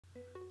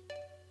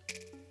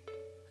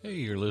Hey,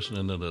 you're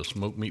listening to the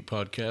Smoke Meat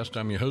Podcast.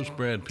 I'm your host,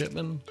 Brad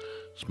Pittman.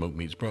 Smoke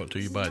Meat's brought to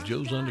you by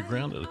Joe's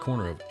Underground at the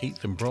corner of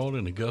 8th and Broad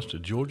in Augusta,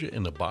 Georgia,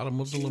 in the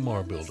bottom of the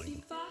Lamar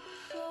Building.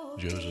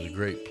 Joe's is a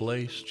great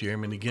place.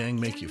 Jeremy and the gang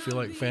make you feel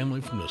like family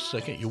from the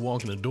second you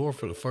walk in the door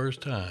for the first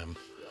time.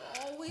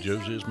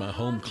 Joe's is my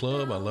home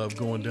club. I love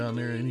going down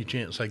there any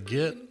chance I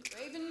get.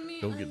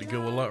 Don't get to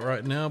go a lot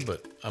right now,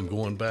 but I'm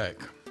going back.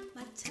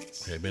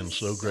 They've been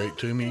so great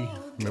to me.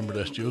 Remember,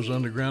 that's Joe's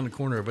Underground, the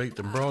corner of 8th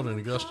and Broad in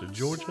Augusta,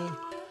 Georgia.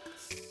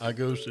 I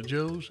goes to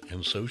Joe's,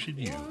 and so should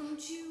you.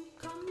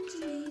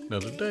 Now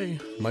today,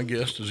 my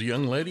guest is a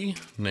young lady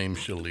named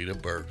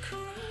Shelita Burke.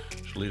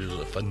 Shelita's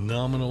a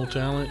phenomenal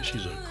talent.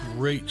 She's a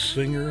great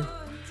singer,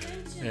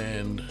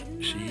 and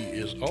she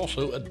is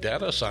also a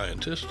data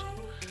scientist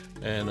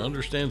and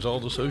understands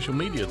all the social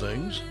media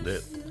things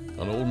that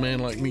an old man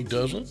like me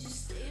doesn't.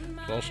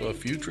 She's also a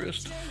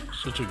futurist.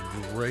 Such a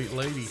great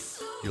lady.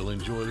 You'll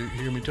enjoy to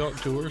hear me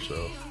talk to her,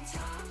 so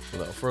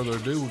without further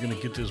ado, we're going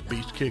to get this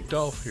beast kicked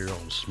off here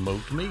on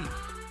Smoked Meat.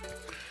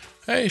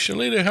 Hey,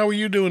 Shelita, how are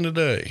you doing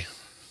today?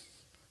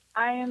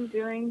 I am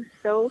doing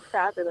so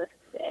fabulous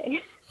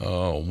today.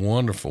 Oh,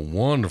 wonderful,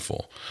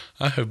 wonderful.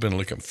 I have been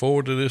looking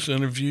forward to this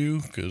interview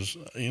because,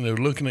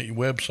 looking at your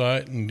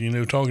website and,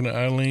 talking to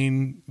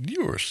Eileen,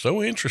 you are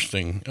so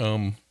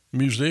interesting.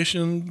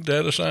 Musician,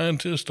 data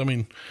scientist. I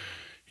mean,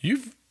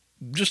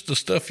 just the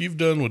stuff you've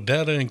done with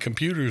data and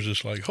computers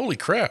is like, holy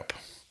crap.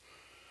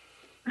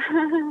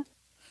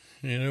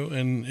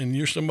 And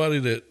you're somebody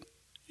that,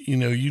 you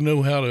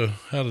know how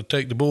to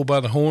take the bull by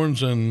the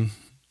horns and,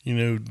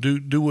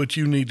 do what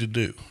you need to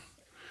do.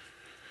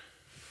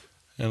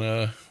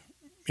 And,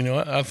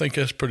 I think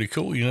that's pretty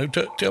cool.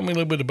 Tell me a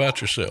little bit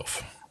about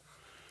yourself.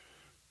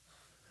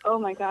 Oh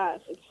my gosh,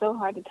 it's so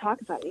hard to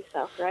talk about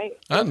yourself, right?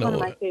 I know. One of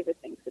my favorite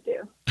things to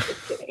do.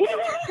 Just kidding.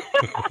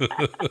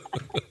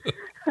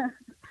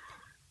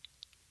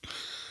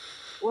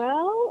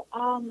 Well,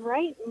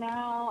 right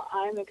now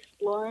I'm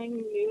exploring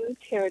new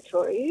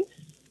territories,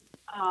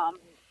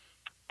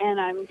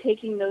 and I'm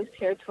taking those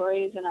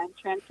territories and I'm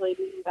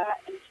translating that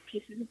into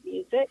pieces of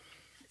music.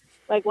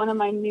 Like one of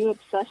my new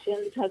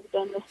obsessions has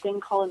been this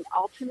thing called an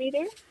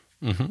altimeter.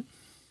 Mm-hmm.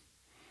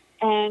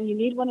 And you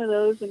need one of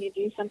those when you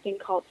do something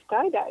called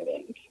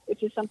skydiving,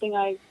 which is something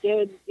I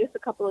did just a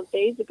couple of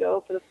days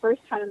ago for the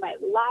first time in my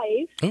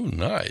life. Oh,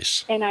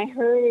 nice. And I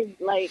heard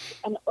like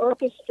an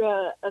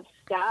orchestra of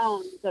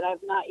sounds that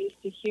I've not used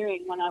to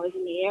hearing when I was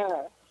in the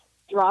air,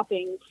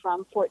 dropping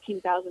from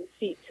 14,000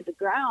 feet to the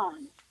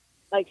ground.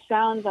 Like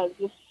sounds I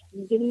just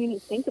didn't even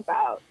think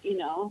about,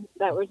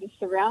 that were just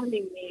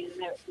surrounding me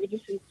and that were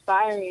just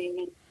inspiring,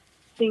 and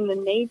seeing the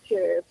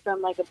nature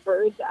from like a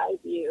bird's eye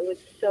view was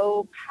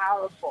so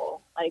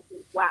powerful. Like,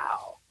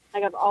 wow.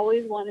 Like I've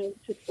always wanted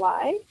to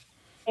fly.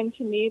 And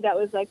to me, that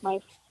was like my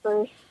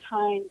first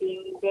time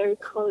being very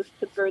close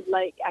to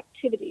bird-like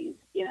activities,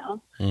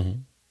 Mm-hmm.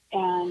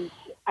 And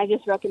I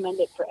just recommend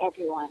it for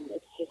everyone.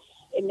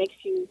 It makes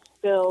you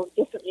feel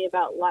differently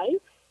about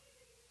life.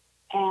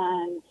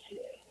 And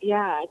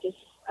yeah,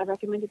 I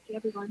recommend it to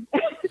everyone.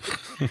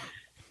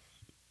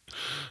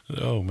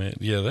 Oh, man.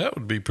 Yeah, that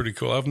would be pretty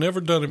cool. I've never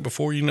done it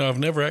before. I've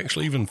never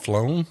actually even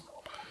flown.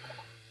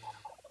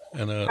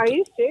 And Are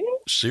you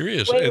serious?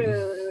 Serious. Wait.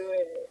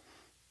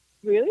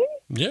 Really?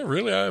 Yeah,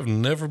 really. I've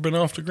never been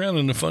off the ground.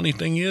 And the funny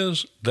thing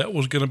is, that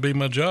was going to be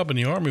my job in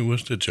the Army,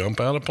 was to jump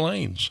out of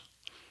planes.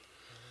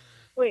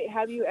 Wait,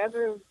 have you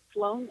ever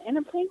flown in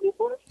a plane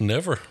before?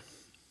 Never.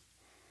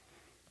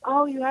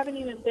 Oh, you haven't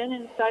even been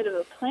inside of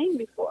a plane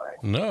before?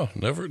 No,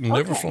 never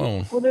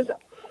flown. Well,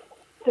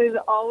 there's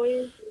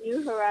always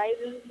new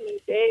horizons, new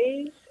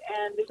days,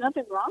 and there's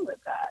nothing wrong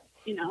with that,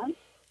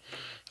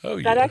 Oh,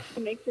 yeah. That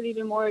actually makes it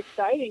even more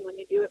exciting when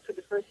you do it for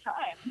the first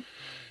time.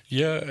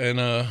 Yeah, and,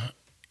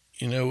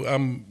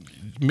 I'm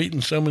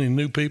meeting so many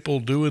new people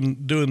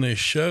doing this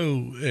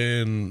show,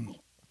 and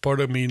part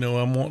of me,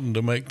 I'm wanting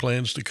to make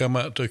plans to come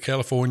out to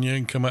California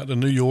and come out to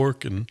New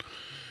York and,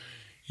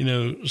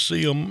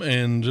 see them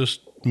and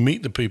just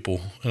meet the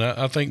people. And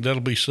I think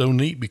that'll be so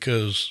neat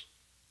because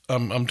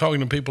I'm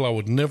talking to people I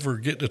would never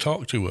get to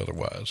talk to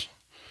otherwise.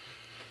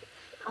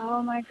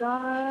 Oh my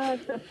gosh,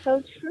 that's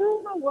so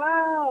true.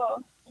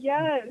 Wow.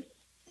 Yes.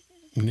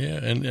 Yeah,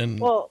 and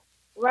well,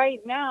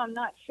 right now I'm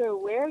not sure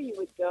where you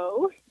would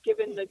go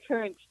given the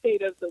current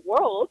state of the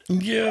world.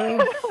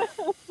 Yeah.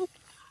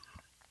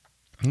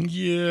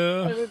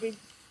 Yeah. It would be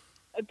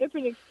a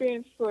different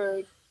experience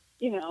for,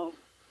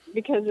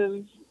 because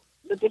of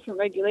the different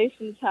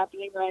regulations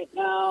happening right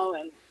now,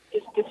 and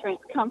just different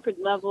comfort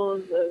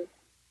levels of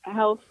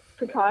health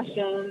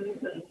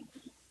precautions, and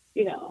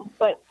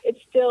but it's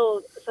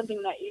still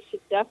something that you should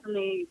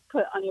definitely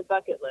put on your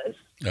bucket list.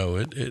 Oh,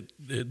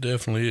 it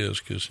definitely is,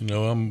 because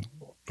I'm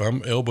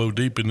elbow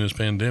deep in this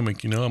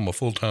pandemic. I'm a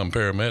full-time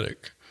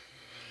paramedic,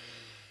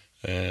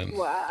 and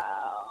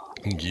wow.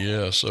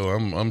 Yeah, so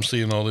I'm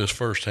seeing all this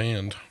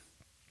firsthand.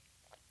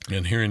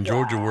 And here in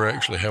Georgia, we're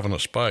actually having a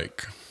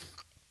spike.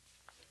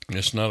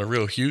 It's not a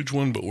real huge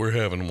one, but we're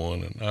having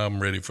one, and I'm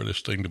ready for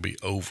this thing to be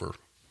over.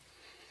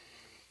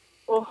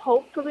 Well, So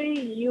hopefully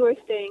you are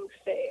staying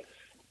safe.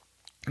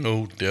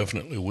 Oh,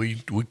 definitely. We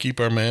keep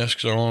our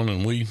masks on,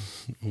 and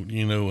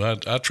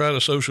I try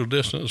to social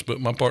distance,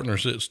 but my partner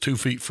sits 2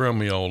 feet from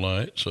me all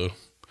night. So,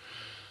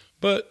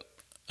 but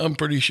I'm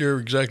pretty sure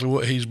exactly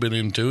what he's been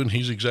into, and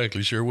he's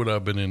exactly sure what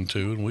I've been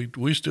into, and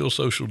we still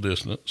social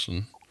distance,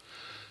 and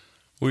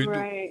we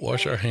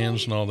wash our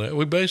hands and all that.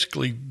 We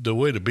basically, the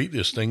way to beat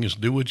this thing is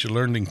do what you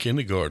learned in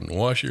kindergarten: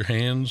 wash your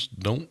hands,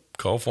 don't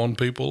cough on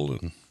people,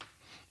 and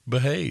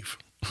behave.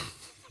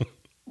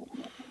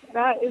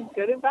 That is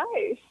good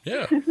advice.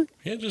 Yeah,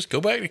 just go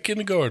back to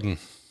kindergarten.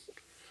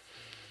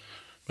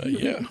 But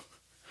yeah,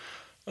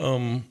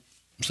 so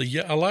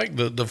yeah, I like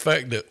the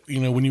fact that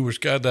when you were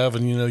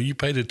skydiving, you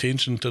paid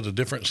attention to the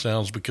different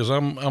sounds, because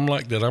I'm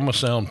like that. I'm a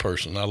sound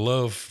person. I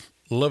love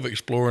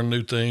exploring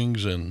new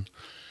things and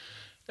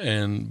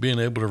being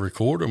able to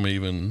record them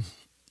even.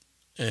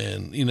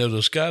 And the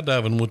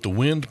skydiving with the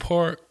wind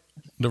part,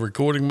 the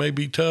recording may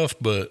be tough,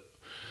 but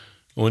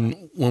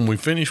when we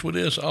finish with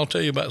this, I'll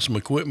tell you about some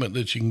equipment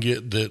that you can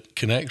get that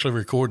can actually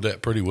record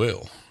that pretty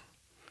well.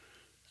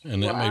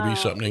 And that may be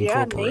something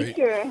to incorporate.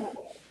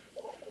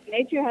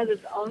 Nature has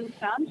its own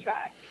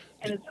soundtrack,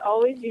 and it's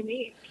always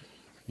unique.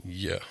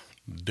 Yeah,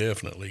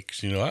 definitely.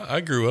 'Cause,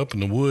 I grew up in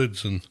the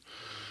woods, and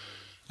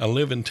I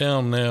live in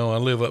town now. I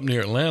live up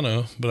near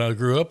Atlanta, but I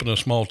grew up in a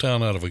small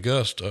town out of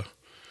Augusta.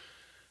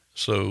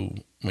 So,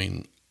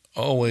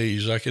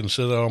 always I can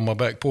sit out on my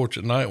back porch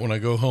at night when I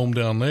go home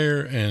down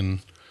there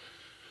and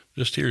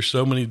just hear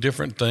so many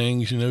different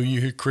things. You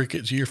hear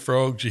crickets, you hear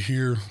frogs, you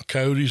hear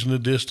coyotes in the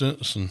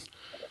distance, and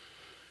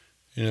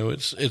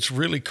it's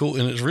really cool,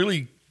 and it's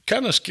really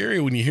kind of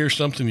scary when you hear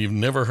something you've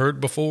never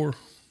heard before.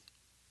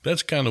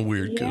 That's kind of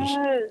weird, because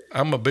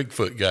I'm a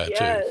Bigfoot guy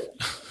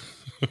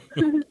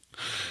too.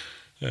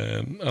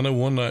 And I know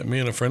one night me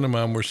and a friend of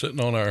mine were sitting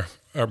on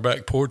our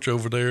back porch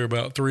over there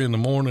about 3 a.m,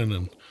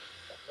 and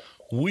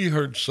we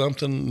heard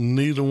something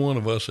neither one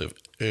of us have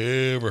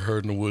ever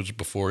heard in the woods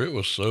before. It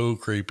was so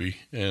creepy.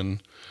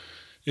 And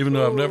even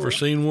though I've never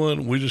seen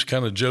one, we just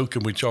kind of joke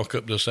and we chalk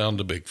up the sound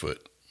to Bigfoot.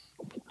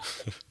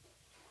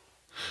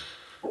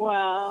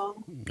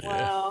 Wow. Yeah.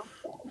 Wow.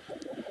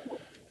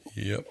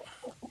 Yep.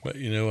 But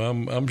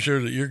I'm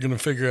sure that you're going to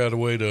figure out a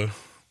way to,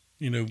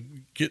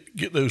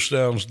 get those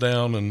sounds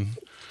down, and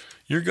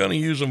you're going to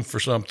use them for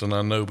something,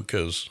 I know,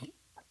 because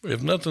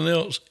if nothing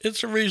else,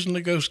 it's a reason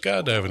to go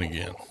skydiving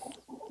again.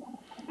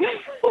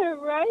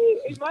 Right?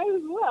 It might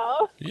as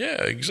well.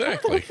 Yeah,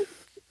 exactly.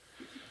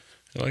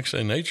 Like I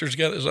say, nature's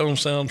got its own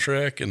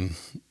soundtrack, and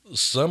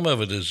some of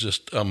it is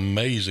just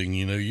amazing.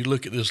 You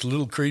look at this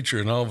little creature,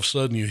 and all of a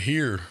sudden you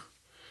hear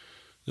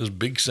this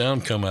big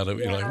sound come out of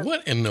it. You're like,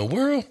 what in the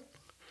world?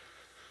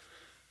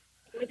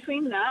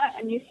 Between that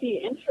and you see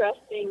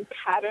interesting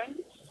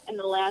patterns in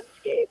the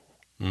landscape,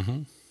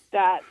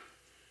 that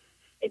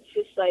it's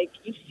just like,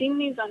 you've seen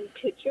these on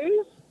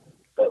pictures,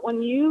 but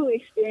when you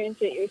experience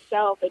it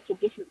yourself, it's a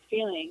different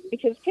feeling.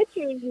 Because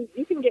pictures,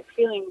 you can get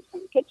feelings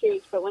from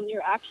pictures, but when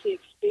you're actually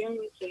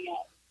experiencing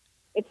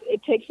it,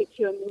 it takes it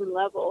to a new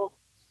level.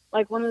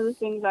 Like, one of the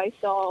things I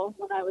saw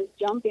when I was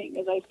jumping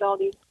is I saw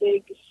these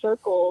big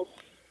circles,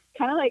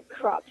 kind of like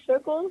crop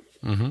circles.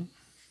 Mm-hmm.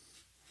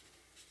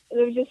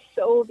 They were just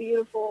so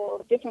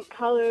beautiful, different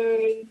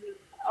colors.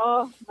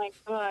 Oh my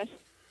gosh.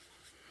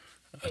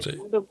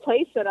 The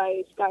place that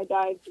I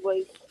skydived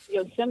was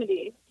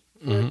Yosemite.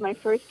 It was my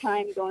first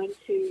time going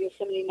to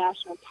Yosemite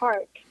National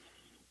Park.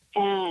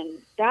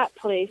 And that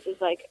place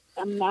is like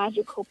a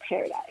magical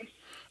paradise.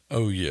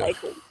 Oh, yeah. Like,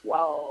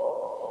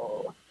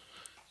 wow.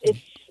 It's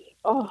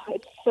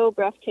so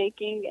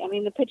breathtaking.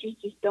 The pictures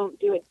just don't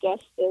do it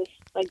justice.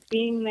 Like,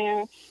 being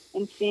there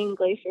and seeing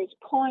Glacier's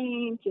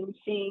Point and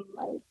seeing,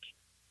 like,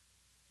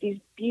 these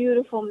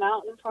beautiful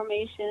mountain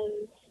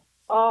formations.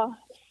 Oh,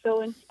 so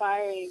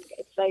inspiring.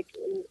 It's like,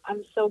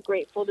 I'm so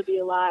grateful to be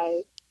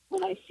alive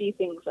when I see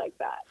things like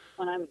that,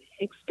 when I'm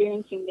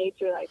experiencing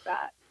nature like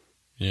that.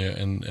 Yeah,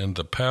 and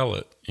the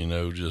palette,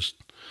 just,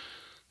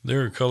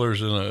 there are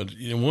colors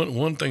in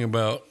one thing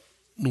about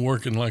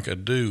working like I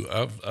do,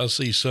 I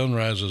see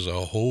sunrises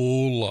a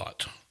whole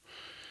lot.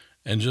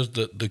 And just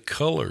the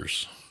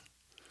colors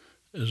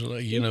is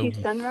like, You see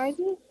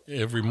sunrises?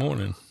 Every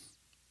morning.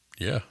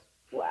 Yeah.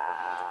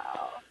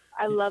 Wow.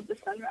 I love the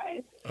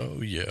sunrise.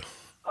 Oh, yeah.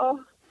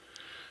 Oh.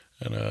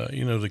 And,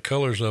 the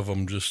colors of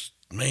them just,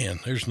 man,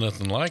 there's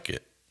nothing like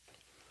it.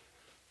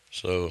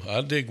 So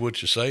I dig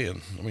what you're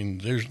saying.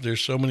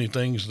 There's so many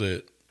things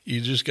that you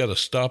just got to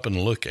stop and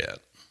look at.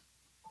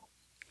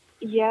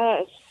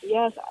 Yes.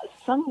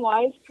 Some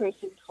wise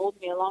person told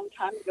me a long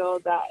time ago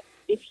that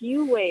if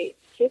you wait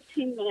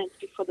 15 minutes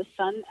before the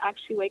sun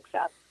actually wakes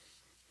up,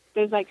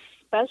 there's like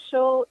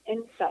special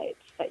insights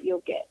that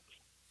you'll get.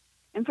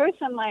 And first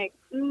I'm like,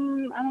 I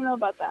don't know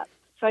about that.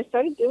 So I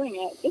started doing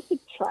it just to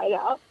try it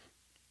out.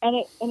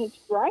 And it's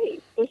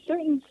right. There's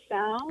certain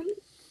sounds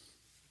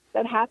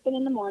that happen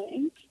in the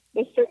morning.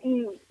 There's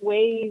certain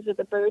ways that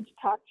the birds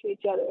talk to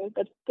each other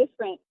that's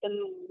different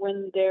than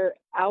when they're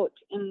out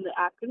in the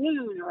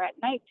afternoon or at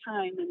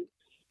nighttime. And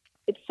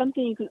it's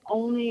something you can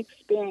only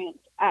experience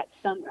at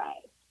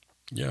sunrise.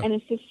 Yeah. And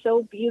it's just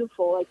so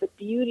beautiful, like the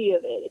beauty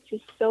of it. It's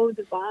just so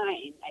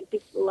divine. I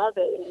just love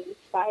it, and it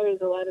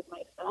inspires a lot of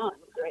my songs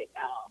right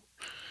now.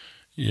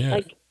 Yeah.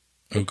 Like,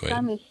 the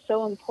sun is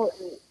so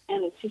important,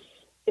 and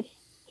it's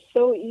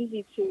so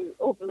easy to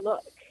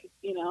overlook,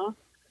 you know?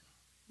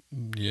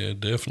 Yeah,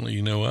 definitely.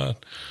 You know,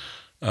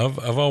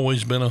 I've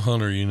always been a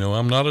hunter. You know,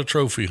 I'm not a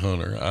trophy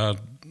hunter.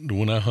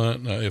 When I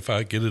hunt, if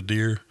I get a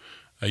deer,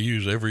 I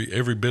use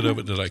every bit of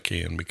it that I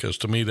can, because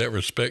to me that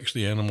respects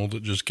the animal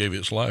that just gave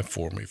its life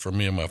for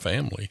me and my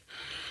family.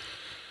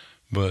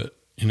 But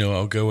you know,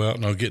 I'll go out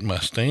and I'll get in my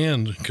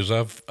stand, because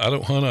I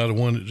don't hunt out of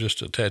one that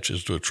just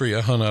attaches to a tree.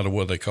 I hunt out of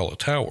what they call a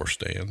tower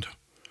stand,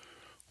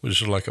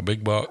 which is like a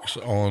big box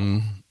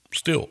on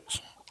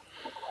stilts.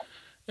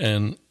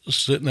 And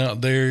sitting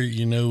out there,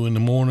 you know, in the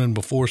morning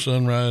before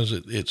sunrise,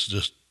 it's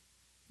just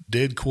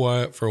dead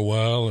quiet for a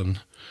while,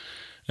 and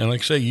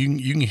like I say,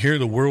 you can hear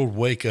the world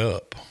wake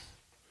up,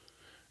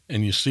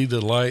 and you see the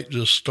light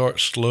just start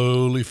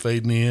slowly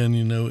fading in.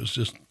 You know,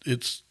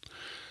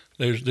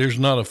 there's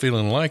not a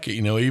feeling like it.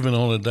 You know, even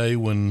on a day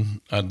when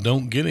I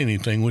don't get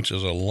anything, which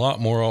is a lot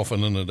more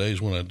often than the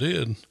days when I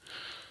did.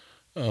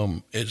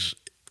 It's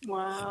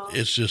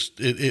just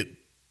it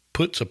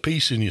puts a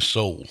peace in your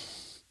soul.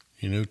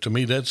 You know, to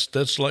me,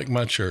 that's like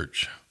my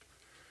church.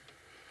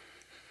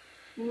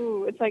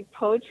 Ooh, it's like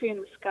poetry in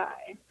the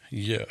sky.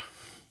 Yeah.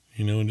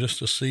 You know, and just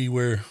to see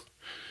where,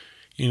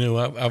 you know,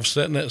 I've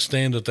sat in that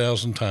stand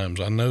 1,000 times.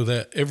 I know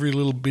that every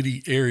little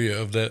bitty area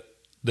of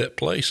that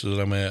place that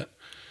I'm at.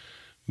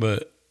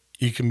 But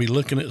you can be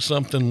looking at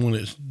something when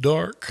it's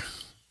dark,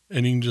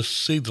 and you can just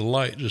see the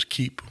light just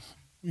keep,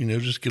 you know,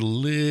 just get a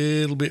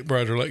little bit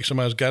brighter, like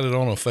somebody's got it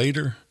on a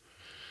fader.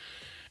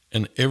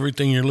 And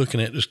everything you're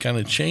looking at just kind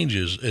of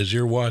changes as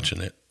you're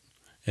watching it.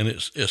 And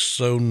it's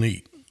so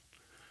neat.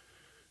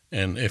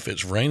 And if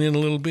it's raining a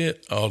little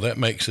bit, oh, that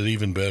makes it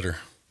even better.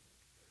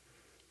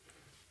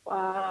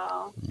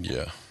 Wow.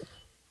 Yeah.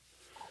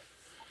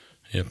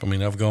 Yep. I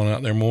mean, I've gone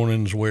out there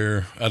mornings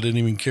where I didn't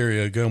even carry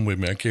a gun with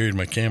me. I carried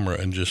my camera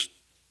and just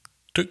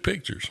took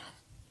pictures.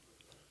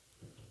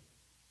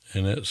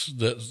 And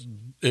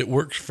it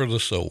works for the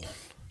soul.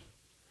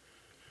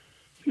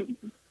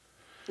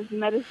 It's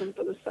medicine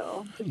for the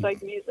soul, just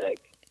like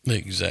music.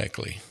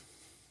 Exactly.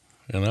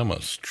 And I'm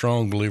a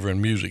strong believer in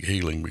music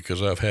healing,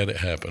 because I've had it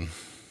happen.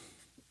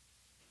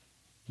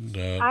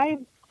 I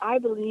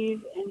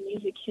believe in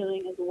music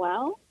healing as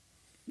well.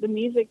 The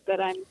music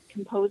that I'm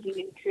composing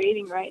and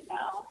creating right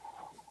now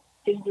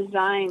is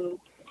designed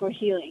for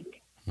healing.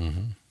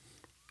 Mm-hmm.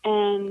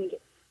 And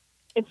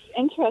it's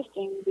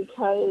interesting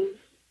because,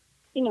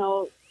 you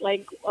know,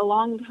 like a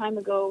long time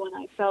ago when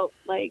I felt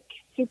like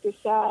super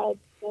sad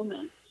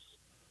moments,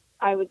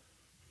 I would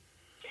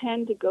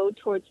tend to go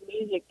towards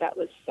music that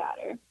was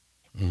sadder.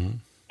 Mm-hmm.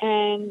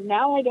 And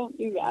now I don't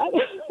do that.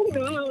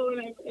 Now when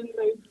I'm in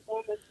those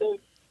moments of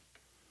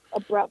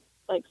abrupt,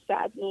 like,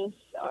 sadness,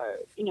 or,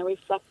 you know,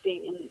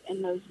 reflecting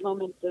in those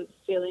moments of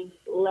feeling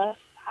less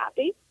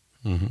happy,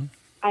 mm-hmm.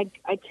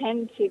 I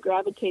tend to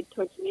gravitate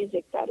towards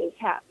music that is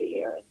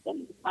happier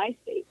than my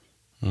state.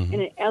 Mm-hmm.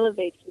 And it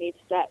elevates me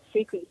to that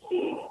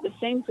frequency, the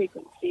same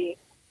frequency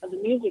of the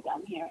music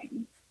I'm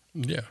hearing.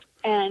 Yeah.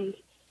 And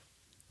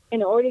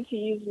in order to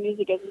use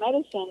music as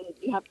medicine,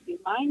 you have to be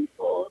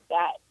mindful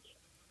that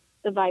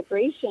the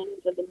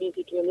vibrations of the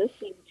music you're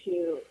listening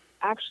to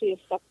actually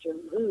affect your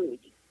mood.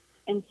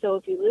 And so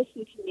if you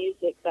listen to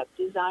music that's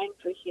designed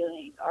for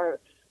healing, or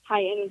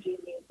high energy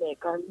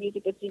music, or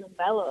music that's even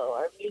mellow,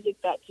 or music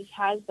that just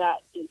has that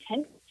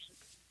intention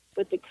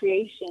with the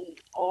creation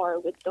or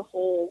with the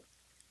whole,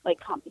 like,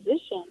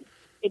 composition,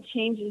 it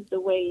changes the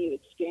way you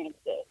experience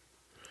it,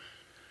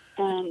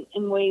 and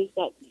in ways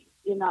that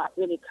you're not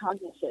really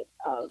cognizant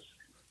of.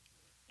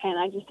 And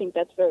I just think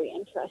that's very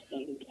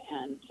interesting.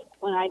 And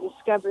when I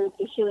discovered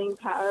the healing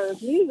power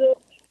of music,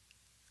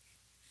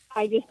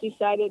 I just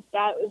decided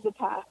that was the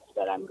path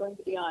that I'm going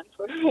to be on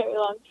for a very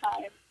long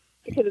time,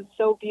 because it's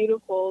so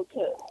beautiful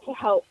to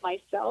help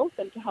myself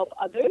and to help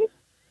others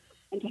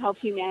and to help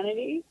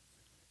humanity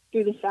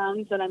through the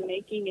sounds that I'm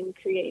making and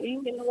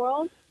creating in the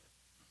world.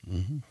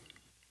 Mm-hmm.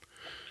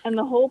 And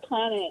the whole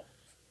planet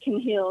can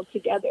heal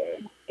together.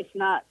 It's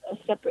not a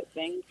separate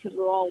thing, because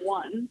we're all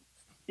one.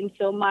 And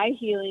so my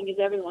healing is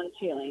everyone's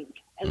healing,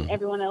 and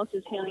everyone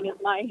else's healing is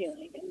my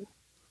healing. And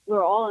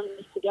we're all in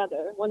this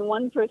together. When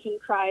one person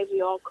cries,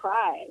 we all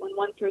cry. When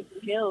one person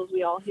heals,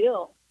 we all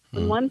heal.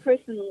 When one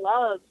person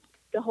loves,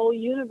 the whole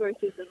universe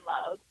is in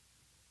love.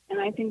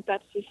 And I think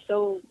that's just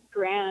so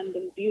grand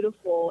and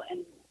beautiful,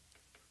 and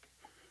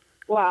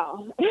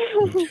wow.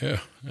 Yeah,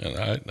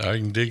 and I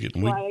can dig it.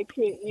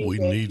 We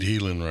need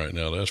healing right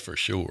now, that's for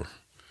sure.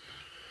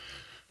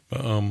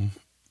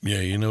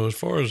 Yeah, you know, as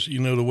far as, you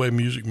know, the way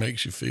music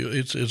makes you feel,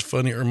 it's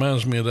funny. It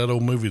reminds me of that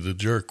old movie, The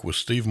Jerk, with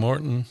Steve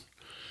Martin,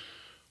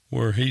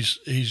 where he's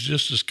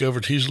just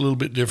discovered he's a little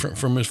bit different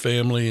from his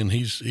family, and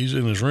he's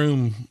in his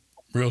room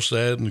real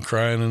sad and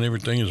crying and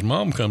everything. His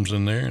mom comes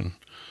in there and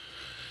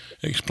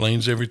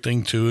explains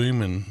everything to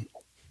him and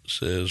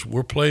says,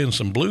 "We're playing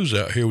some blues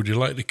out here. Would you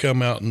like to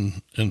come out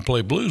and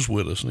play blues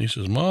with us?" And he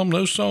says, "Mom,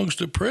 those songs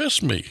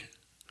depress me."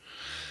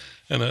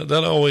 And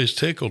that always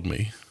tickled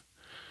me.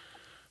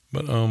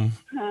 But,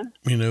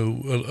 you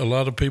know, a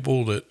lot of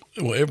people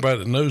everybody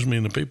that knows me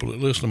and the people that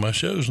listen to my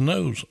shows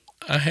knows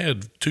I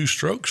had 2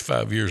 strokes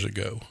 5 years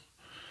ago.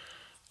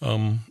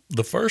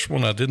 The first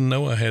one I didn't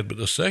know I had, but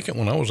the second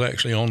one I was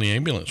actually on the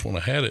ambulance when I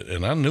had it,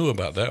 and I knew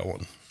about that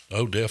one.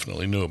 Oh,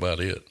 definitely knew about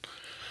it.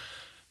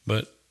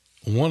 But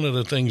one of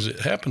the things that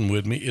happened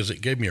with me is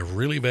it gave me a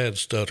really bad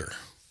stutter.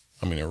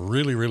 I mean, a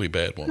really, really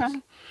bad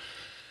one.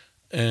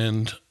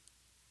 And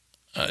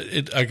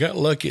I got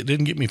lucky. It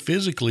didn't get me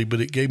physically,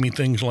 but it gave me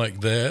things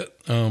like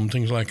that.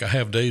 Things like I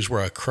have days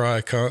where I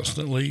cry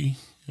constantly.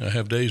 I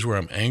have days where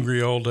I'm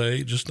angry all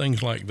day, just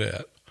things like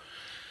that.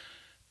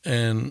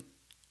 And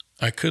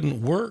I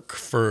couldn't work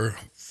for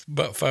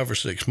about 5 or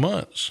 6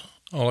 months.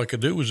 All I could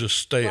do was just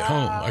stay at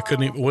home. I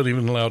wasn't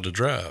even allowed to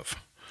drive.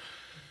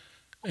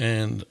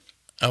 And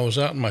I was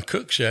out in my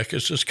cook shack.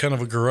 It's just kind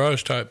of a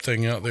garage type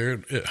thing out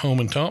there at home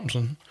in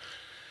Thompson.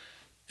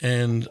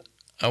 And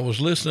I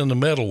was listening to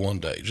metal one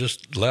day,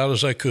 just loud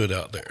as I could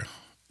out there.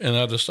 And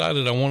I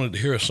decided I wanted to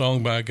hear a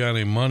song by a guy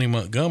named Monty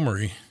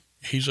Montgomery.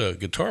 He's a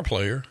guitar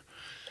player.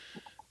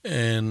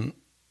 And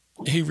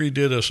he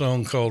redid a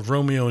song called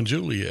Romeo and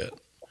Juliet.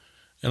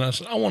 And I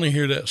said, I want to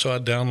hear that. So I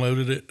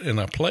downloaded it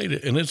and I played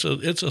it. And it's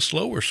a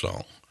slower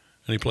song.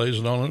 And he plays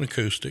it on an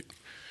acoustic.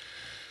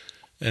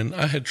 And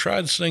I had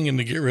tried singing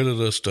to get rid of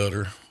the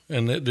stutter,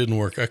 and that didn't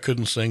work. I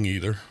couldn't sing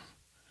either.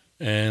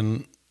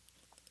 And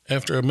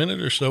after a minute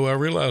or so, I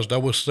realized I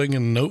was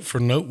singing note for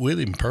note with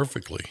him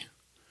perfectly.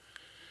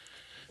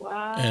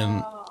 Wow.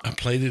 And I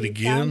played it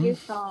again. Found your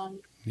song.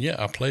 Yeah,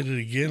 I played it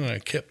again, and I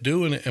kept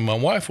doing it. And my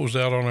wife was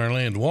out on our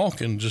land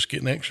walking, just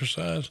getting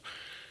exercise.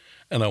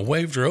 And I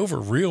waved her over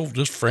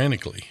just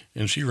frantically.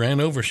 And she ran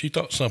over. She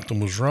thought something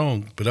was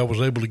wrong, but I was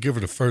able to give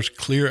her the first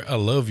clear I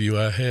love you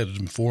I had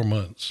in 4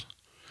 months.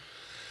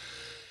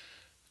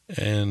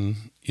 And,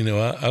 you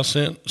know, I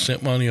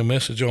sent Monty a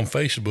message on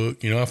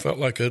Facebook. You know, I felt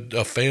like a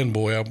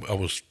fanboy. I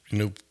was,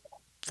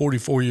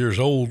 44 years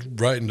old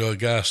writing to a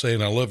guy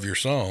saying, I love your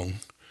song.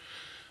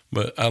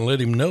 But I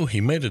let him know he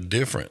made a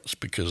difference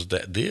because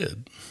that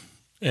did.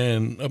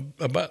 And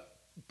about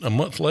a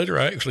month later,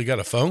 I actually got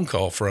a phone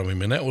call from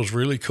him, and that was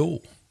really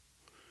cool.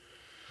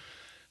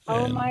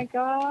 Oh, my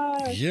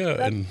gosh. Yeah.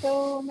 That's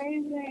so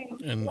amazing.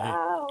 And,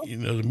 wow.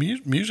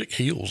 The music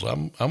heals.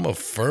 I'm a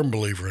firm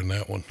believer in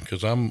that one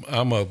because I'm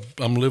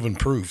living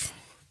proof.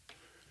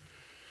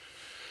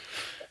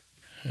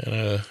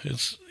 And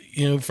it's,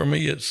 for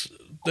me,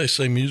 they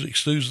say music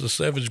soothes the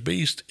savage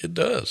beast. It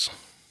does.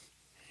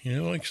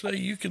 Like I say,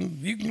 you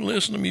can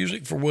listen to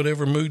music for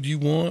whatever mood you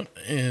want.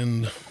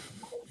 And,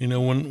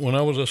 when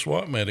I was a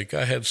SWAT medic,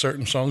 I had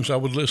certain songs I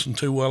would listen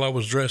to while I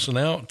was dressing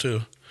out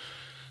to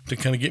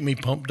kind of get me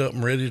pumped up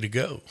and ready to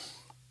go.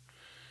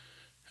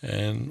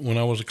 And when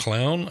I was a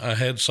clown, I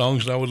had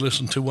songs that I would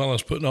listen to while I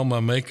was putting on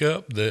my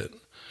makeup that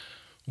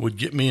would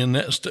get me in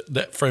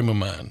that frame of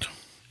mind.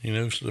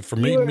 So for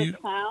me, you were a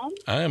clown?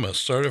 I am a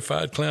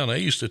certified clown. I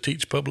used to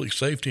teach public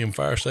safety and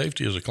fire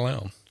safety as a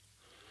clown.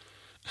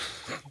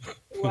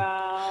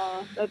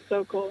 Wow, that's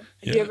so cool.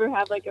 Yeah. Do you ever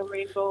have like a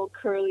rainbow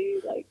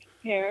curly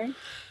hair?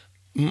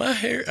 My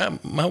hair,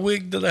 my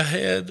wig that I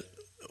had,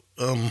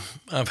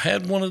 I've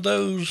had one of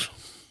those.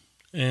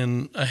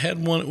 And I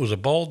had one that was a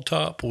bald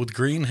top with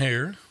green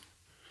hair.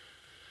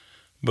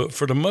 But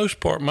for the most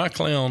part, my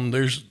clown,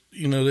 there's,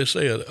 they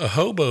say a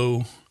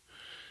hobo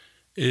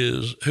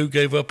is who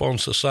gave up on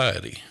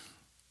society.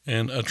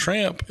 And a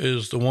tramp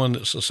is the one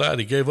that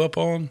society gave up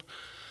on.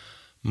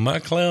 My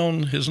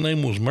clown, his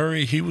name was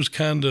Murray. He was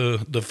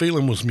the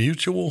feeling was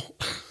mutual.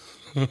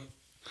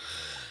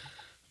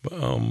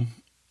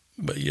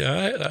 But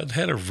yeah, I'd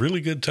had a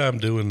really good time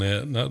doing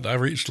that. And I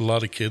reached a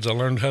lot of kids. I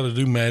learned how to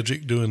do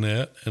magic doing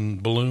that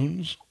and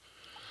balloons.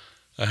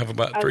 I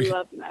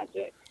love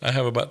magic. I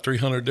have about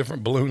 300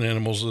 different balloon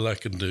animals that I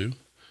can do.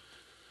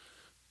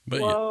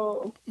 But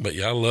Whoa. But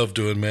yeah, I love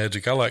doing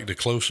magic. I like the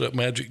close-up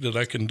magic that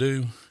I can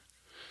do.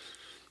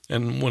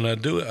 And when I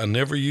do it, I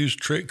never use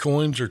trick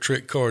coins or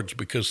trick cards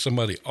because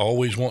somebody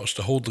always wants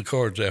to hold the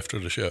cards after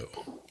the show.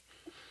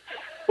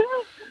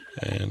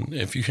 And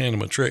if you hand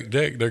them a trick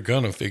deck, they're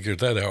going to figure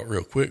that out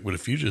real quick. But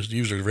if you just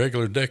use a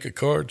regular deck of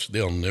cards,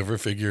 they'll never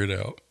figure it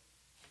out.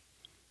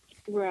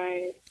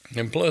 Right.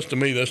 And plus, to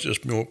me, that's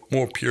just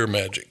more pure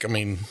magic. I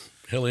mean,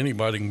 hell,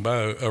 anybody can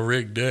buy a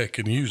rigged deck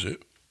and use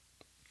it.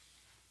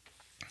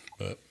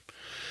 But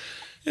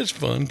it's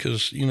fun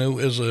because,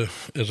 as a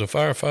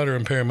firefighter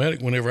and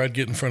paramedic, whenever I'd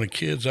get in front of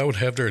kids, I would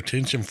have their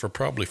attention for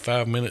probably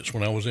 5 minutes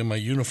when I was in my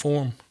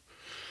uniform.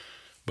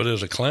 But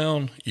as a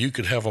clown, you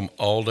could have them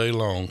all day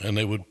long, and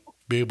they would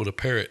be able to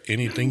parrot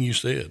anything you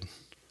said.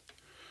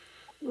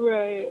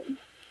 Right.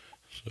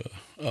 So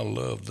I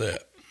love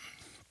that.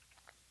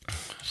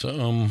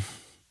 So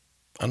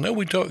I know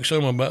we talked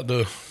some about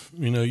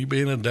you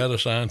being a data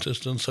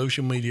scientist and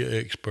social media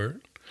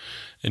expert,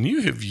 And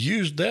you have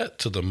used that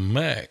to the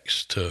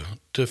max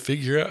to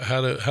figure out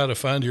how to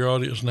find your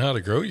audience and how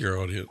to grow your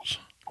audience.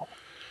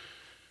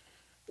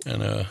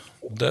 And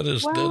that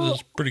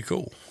is pretty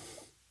cool.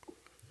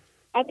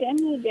 At the end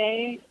of the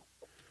day,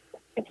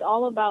 it's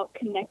all about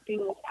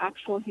connecting with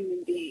actual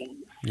human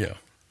beings. Yeah.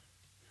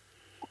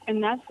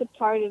 And that's the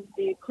part of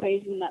the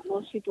equation that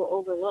most people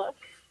overlook.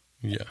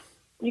 Yeah.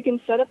 You can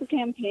set up a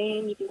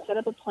campaign, you can set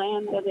up a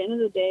plan, but at the end of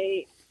the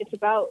day, it's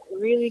about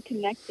really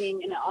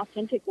connecting in an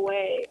authentic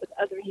way with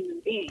other human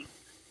beings.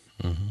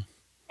 Mm-hmm.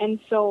 And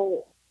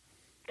so,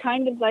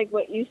 kind of like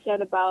what you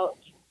said about,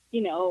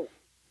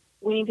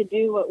 we need to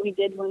do what we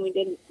did when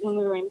we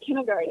were in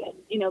kindergarten,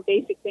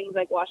 basic things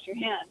like wash your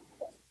hands.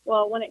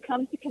 Well, when it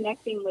comes to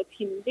connecting with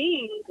human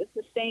beings, it's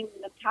the same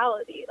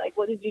mentality. Like,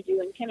 what did you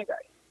do in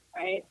kindergarten,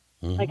 right?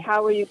 Mm-hmm. Like,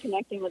 how were you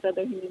connecting with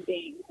other human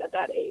beings at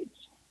that age?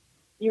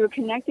 You were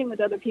connecting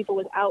with other people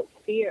without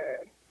fear.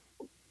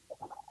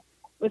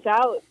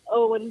 Without,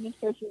 oh, what is this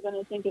person going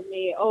to think of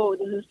me? Oh,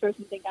 does this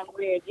person think I'm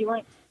weird? You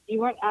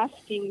weren't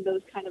asking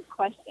those kind of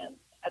questions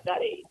at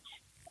that age,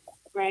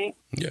 right?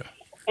 Yeah.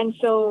 And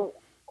so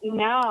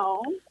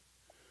now,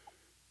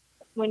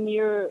 when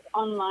you're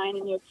online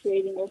and you're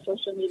creating your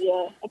social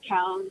media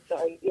accounts,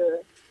 or you're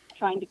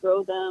trying to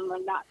grow them or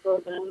not grow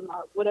them,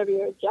 or whatever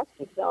your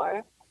objectives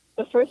are,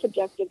 the first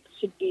objective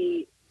should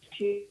be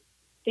to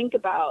think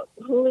about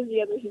who is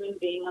the other human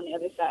being on the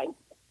other side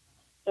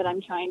that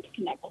I'm trying to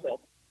connect with.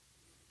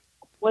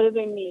 What are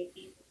their needs,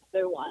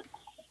 their wants?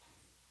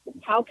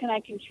 How can I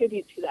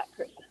contribute to that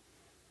person?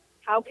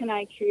 How can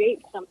I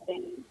create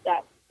something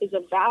that is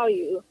of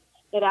value,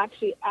 that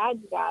actually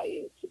adds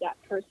value to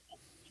that person,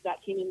 to that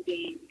human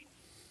being,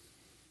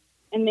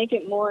 and make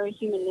it more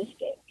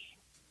humanistic?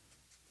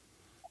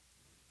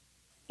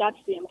 That's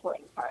the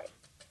important part.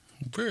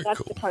 That's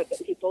cool. the part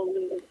that people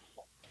lose.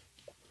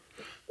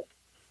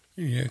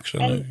 Yeah,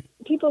 know.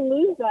 People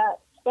lose that,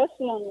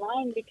 especially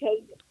online, because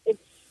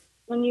it's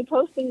when you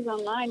post things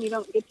online, you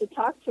don't get to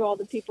talk to all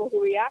the people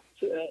who react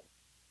to it.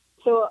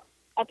 So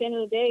at the end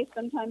of the day,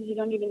 sometimes you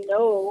don't even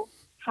know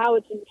how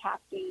it's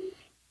impacting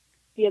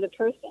the other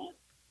person.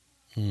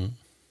 Mm-hmm.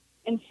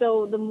 And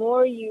so the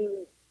more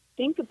you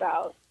think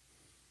about,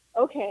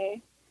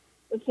 okay,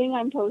 the thing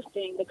I'm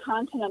posting, the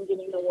content I'm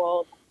giving the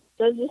world,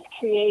 does this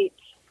create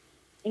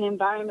an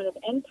environment of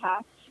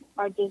impact,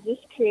 or does this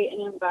create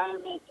an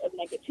environment of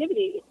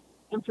negativity?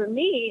 And for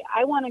me,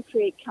 I want to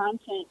create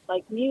content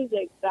like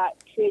music that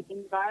creates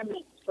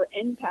environments for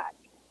impact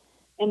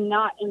and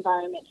not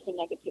environments for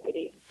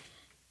negativity.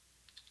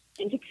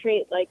 And to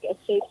create like a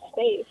safe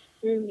space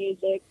through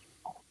music,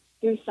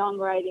 through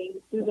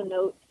songwriting, through the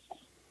notes,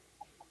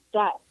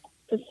 that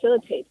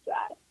facilitates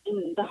that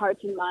in the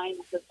hearts and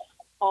minds of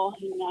all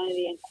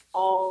humanity and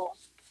all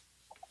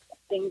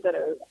things that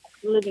are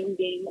living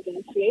beings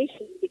in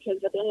creation. Because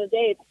at the end of the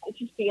day, it's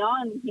just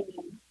beyond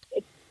humans.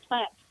 It's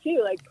plants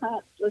too. Like,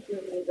 plants listen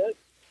to music.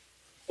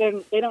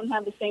 They don't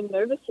have the same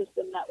nervous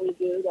system that we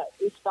do, that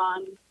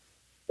respond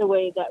the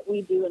way that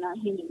we do in our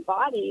human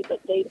body,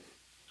 but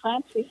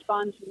plants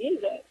respond to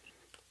music.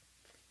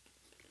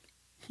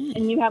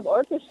 And you have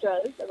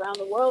orchestras around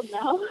the world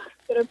now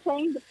that are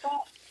playing the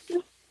plants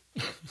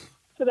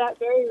for that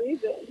very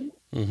reason.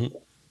 Mm-hmm.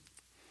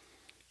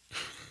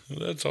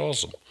 That's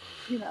awesome.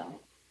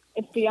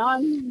 It's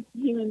beyond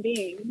human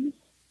beings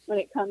when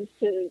it comes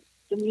to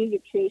the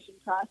music creation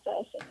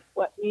process and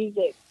what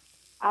music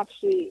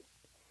actually,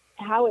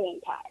 how it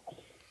impacts.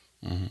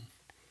 Mm-hmm.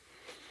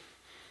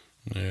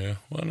 Yeah,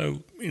 well, I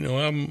know,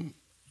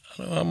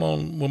 I'm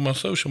on with my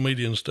social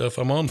media and stuff.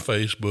 I'm on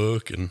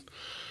Facebook and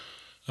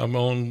I'm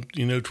on,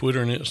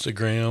 Twitter and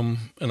Instagram,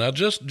 and I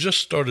just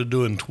started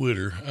doing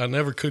Twitter. I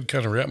never could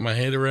kind of wrap my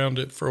head around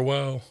it for a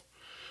while.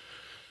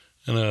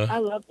 And I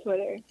love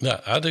Twitter.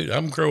 Yeah, I do.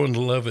 I'm growing to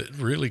love it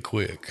really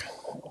quick.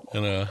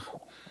 And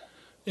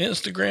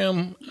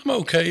Instagram, I'm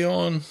okay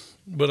on,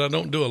 but I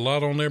don't do a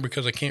lot on there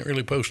because I can't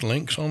really post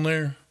links on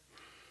there.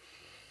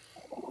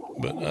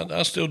 But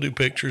I still do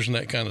pictures and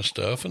that kind of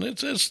stuff, and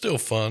it's still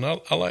fun.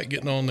 I like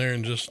getting on there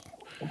and just,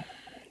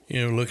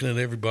 looking at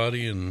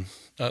everybody. And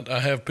I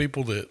have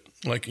people that,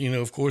 like,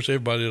 of course,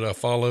 everybody that I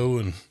follow,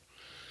 and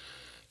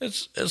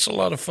it's a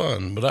lot of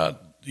fun. But I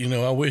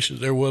wish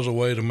that there was a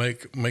way to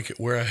make it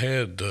where I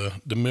had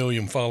the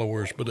million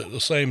followers. But at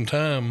the same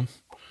time,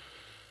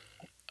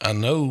 I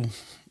know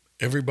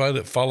everybody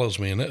that follows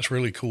me, and that's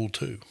really cool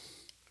too.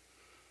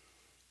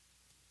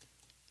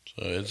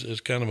 So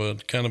it's kind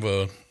of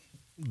a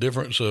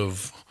difference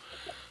of,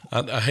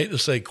 I hate to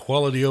say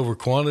quality over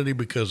quantity,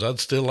 because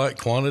I'd still like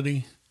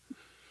quantity,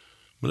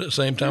 but at the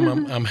same time,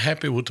 I'm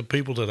happy with the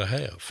people that I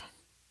have.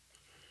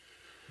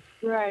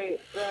 Right.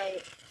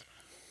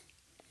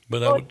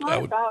 But it's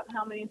not about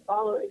how many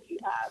followers you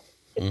have.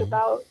 It's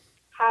about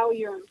how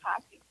you're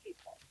impacting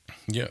people.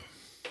 Yeah,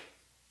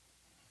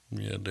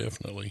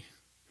 definitely.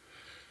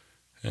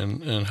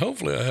 And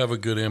hopefully I have a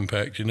good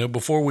impact.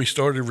 Before we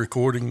started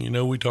recording,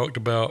 we talked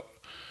about,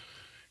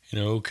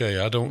 okay,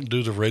 I don't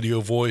do the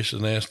radio voice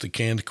and ask the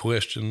canned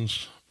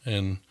questions.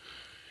 And,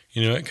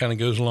 That kind of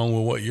goes along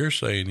with what you're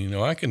saying.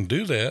 I can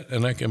do that,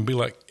 and I can be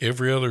like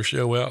every other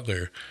show out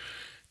there.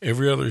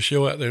 Every other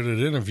show out there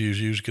that interviews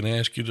you is going to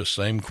ask you the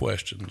same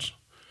questions.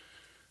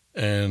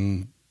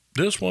 And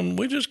this one,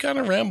 we just kind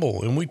of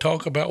ramble, and we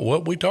talk about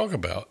what we talk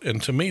about.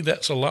 And to me,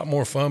 that's a lot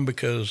more fun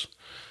because,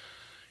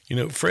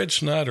 Fred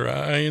Snyder,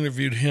 I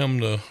interviewed him,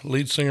 the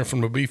lead singer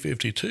from the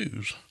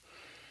B-52s.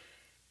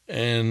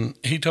 And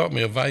he taught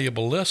me a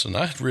valuable lesson.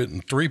 I had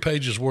written 3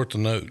 pages worth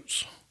of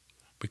notes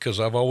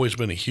because I've always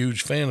been a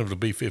huge fan of the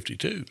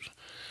B-52s.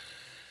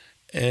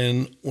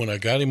 And when I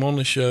got him on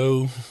the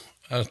show,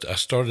 I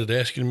started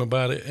asking him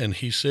about it, and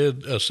he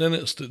said a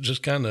sentence that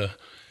just kind of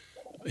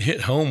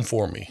hit home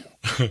for me.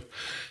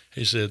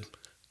 He said,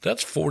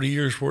 "That's 40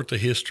 years worth of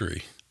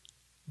history.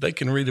 They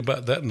can read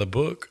about that in the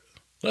book.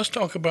 Let's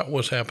talk about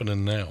what's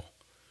happening now."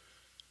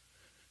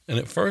 And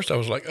at first I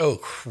was like, oh,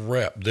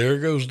 crap, there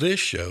goes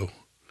this show.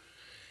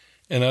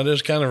 And I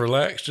just kind of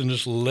relaxed and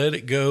just let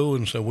it go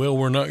and said, well,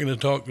 we're not going to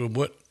talk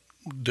about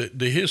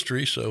the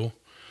history.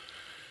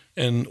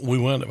 And we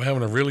wound up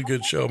having a really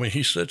good show. I mean,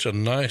 he's such a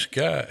nice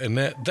guy. And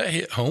that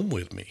hit home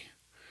with me.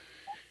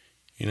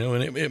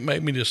 And it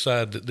made me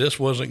decide that this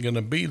wasn't going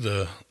to be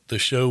the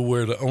show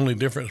where the only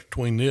difference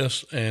between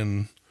this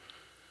and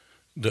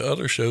the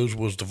other shows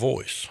was the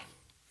voice,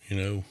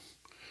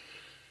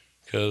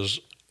 because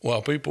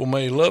while people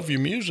may love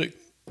your music,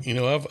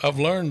 I've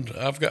learned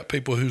I've got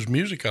people whose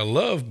music I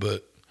love,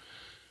 but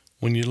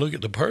when you look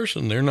at the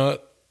person, they're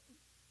not,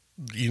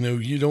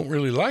 you don't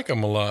really like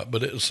them a lot.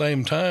 But at the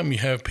same time, you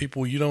have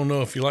people you don't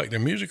know if you like their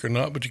music or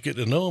not, but you get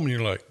to know them and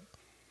you're like,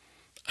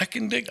 I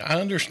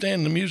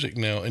understand the music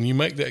now. And you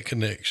make that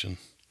connection.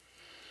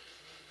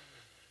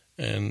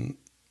 And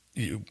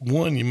you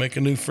make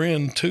a new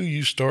friend. 2,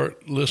 you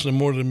start listening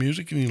more to the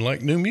music and you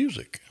like new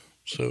music.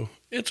 So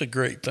it's a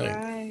great thing.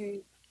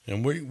 Right.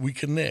 And we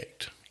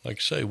connect. Like I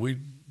say,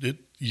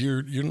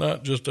 you're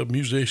not just a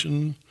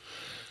musician,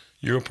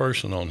 you're a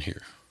person on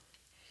here.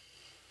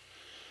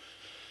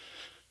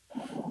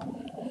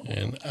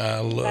 And I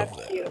love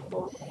that.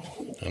 Beautiful.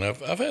 And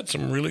I've had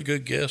some really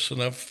good guests,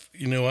 and I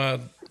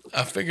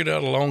figured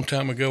out a long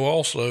time ago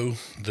also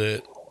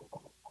that,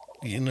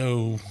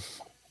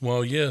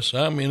 while yes,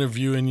 I'm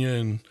interviewing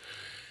you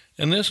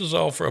and this is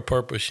all for a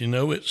purpose,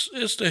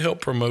 it's to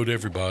help promote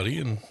everybody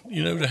and,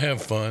 to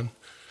have fun.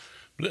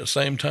 But at the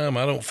same time,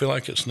 I don't feel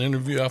like it's an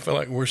interview. I feel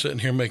like we're sitting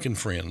here making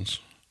friends.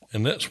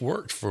 And that's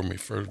worked for me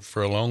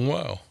for a long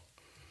while.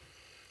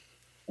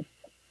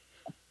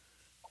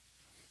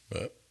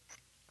 But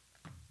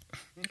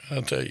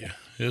I'll tell you,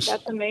 that's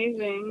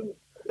amazing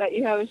that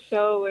you have a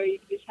show where you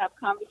can just have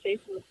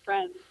conversation with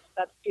friends.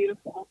 That's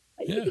beautiful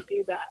that you could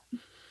do that.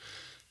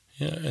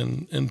 Yeah,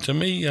 and to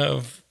me,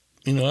 I've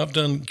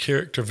done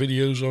character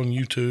videos on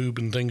YouTube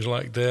and things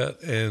like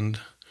that, and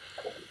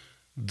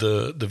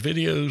the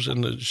videos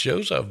and the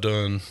shows I've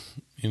done,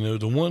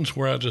 the ones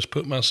where I just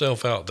put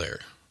myself out there,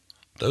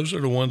 those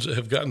are the ones that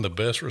have gotten the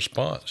best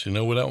response.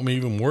 Without me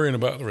even worrying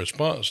about the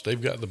response,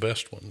 they've got the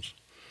best ones.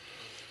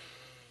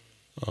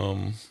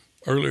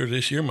 Earlier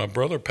this year, my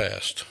brother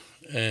passed,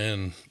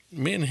 and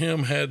me and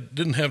him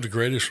didn't have the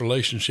greatest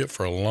relationship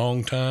for a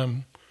long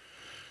time,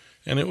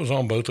 and it was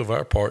on both of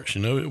our parts.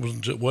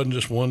 It wasn't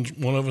just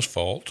one of us'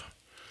 fault.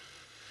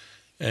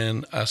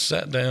 And I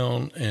sat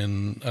down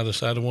and I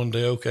decided one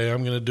day, okay,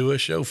 I'm going to do a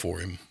show for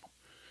him.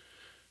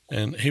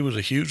 And he was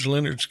a huge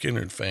Lynyrd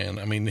Skynyrd fan.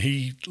 I mean,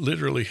 he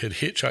literally had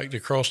hitchhiked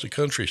across the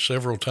country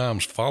several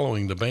times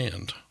following the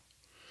band.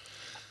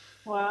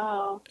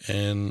 Wow.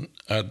 And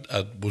I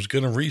was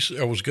going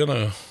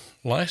to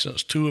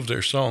license 2 of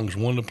their songs,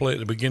 one to play at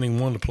the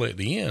beginning, one to play at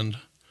the end.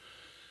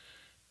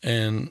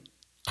 And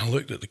I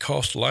looked at the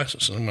cost of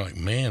license and I'm like,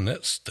 man,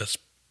 that's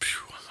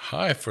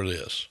high for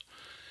this.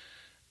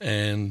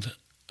 And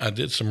I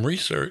did some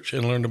research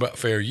and learned about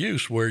fair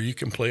use, where you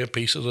can play a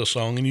piece of the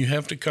song and you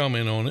have to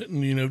comment on it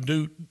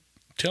and,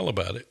 tell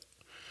about it.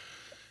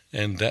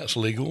 And that's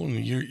legal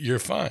and you're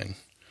fine.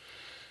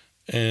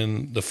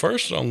 And the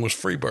first song was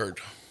Freebird.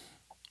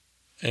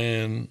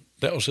 And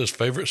that was his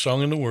favorite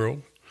song in the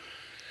world.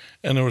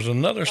 And there was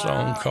another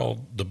song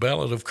called The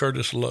Ballad of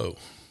Curtis Lowe.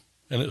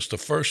 And it's the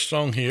first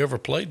song he ever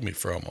played me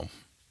from him.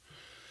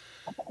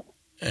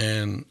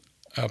 And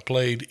I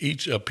played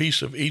a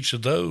piece of each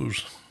of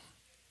those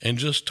and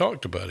just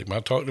talked about him. I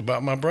talked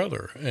about my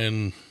brother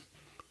and,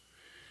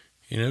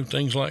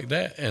 things like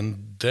that.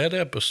 And that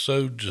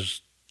episode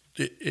just,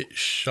 it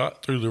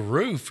shot through the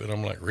roof. And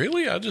I'm like,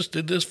 really? I just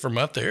did this for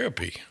my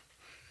therapy.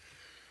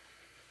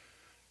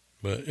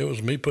 But it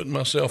was me putting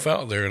myself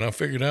out there. And I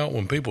figured out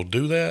when people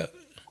do that,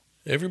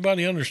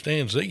 everybody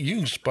understands that you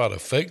can spot a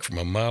fake from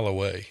a mile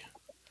away.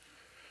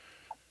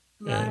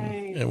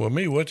 Right. And with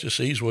me, what you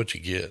see is what you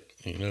get.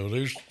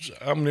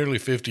 I'm nearly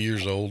 50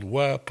 years old.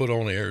 Why put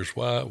on airs?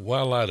 Why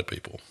lie to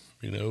people?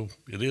 It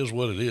is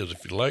what it is.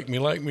 If you like me,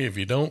 like me. If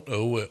you don't,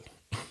 oh well.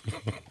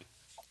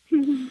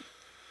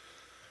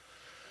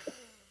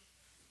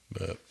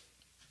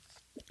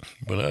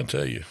 But I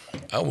tell you,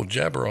 I will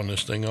jabber on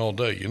this thing all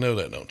day. You know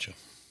that, don't you?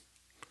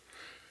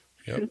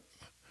 Yep.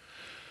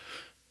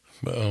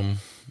 But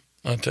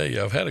I tell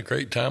you, I've had a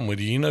great time with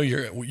you. You know,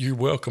 you're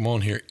welcome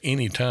on here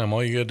anytime.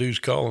 All you gotta do is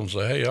call and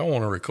say, "Hey, I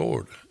want to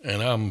record,"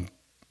 and I'm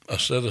a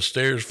set of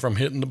stairs from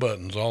hitting the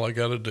buttons. All I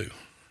gotta do.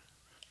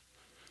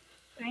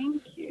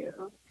 Thank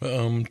you.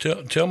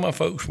 Tell my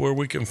folks where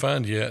we can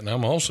find you at, and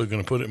I'm also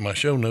going to put it in my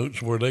show notes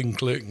where they can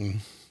click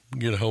and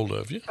get a hold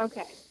of you.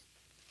 Okay.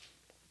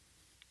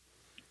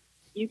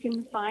 You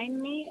can find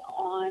me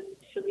on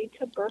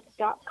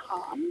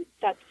shelitaburke.com.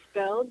 That's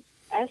spelled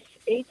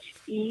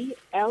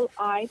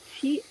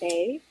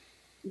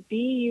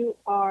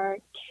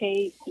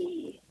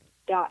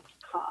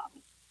ShelitaBurke.com.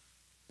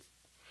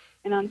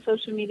 And on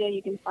social media,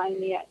 you can find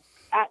me at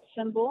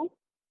symbol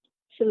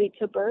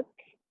Shelita Burke,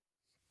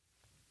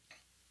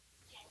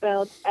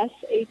 spelled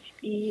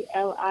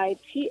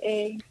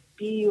ShelitaBurke.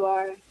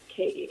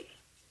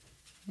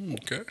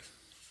 Okay.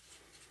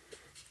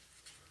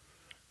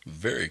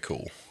 Very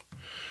cool.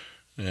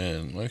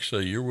 And like I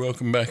say, you're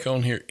welcome back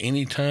on here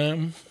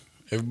anytime.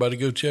 Everybody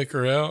go check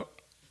her out.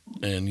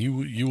 And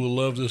you will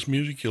love this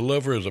music. You'll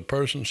love her as a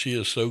person. She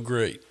is so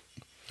great.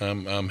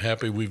 I'm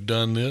happy we've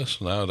done this.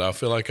 And I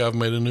feel like I've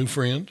made a new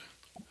friend.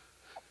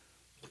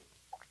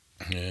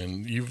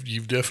 And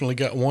you've definitely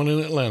got one in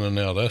Atlanta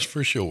now, that's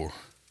for sure.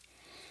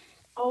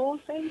 Oh,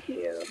 thank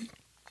you.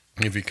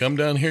 If you come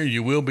down here,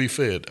 you will be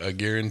fed, I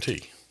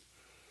guarantee.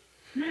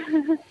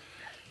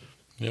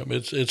 Yep,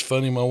 it's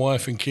funny. My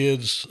wife and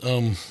kids,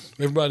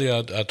 everybody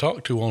I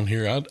talk to on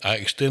here, I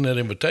extend that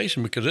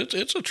invitation because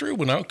it's a true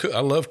one. I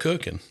love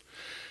cooking,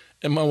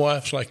 and my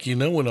wife's like,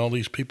 when all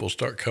these people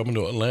start coming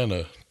to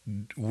Atlanta,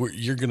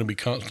 you're going to be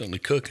constantly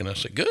cooking. I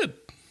said, good.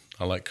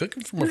 I like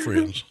cooking for my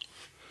friends.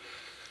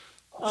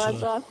 Oh,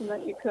 that's awesome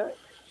that you cook.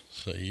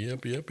 So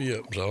yep.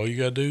 So all you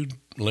got to do,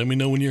 let me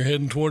know when you're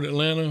heading toward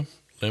Atlanta.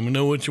 Let me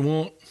know what you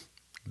want.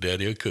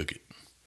 Daddy will cook it.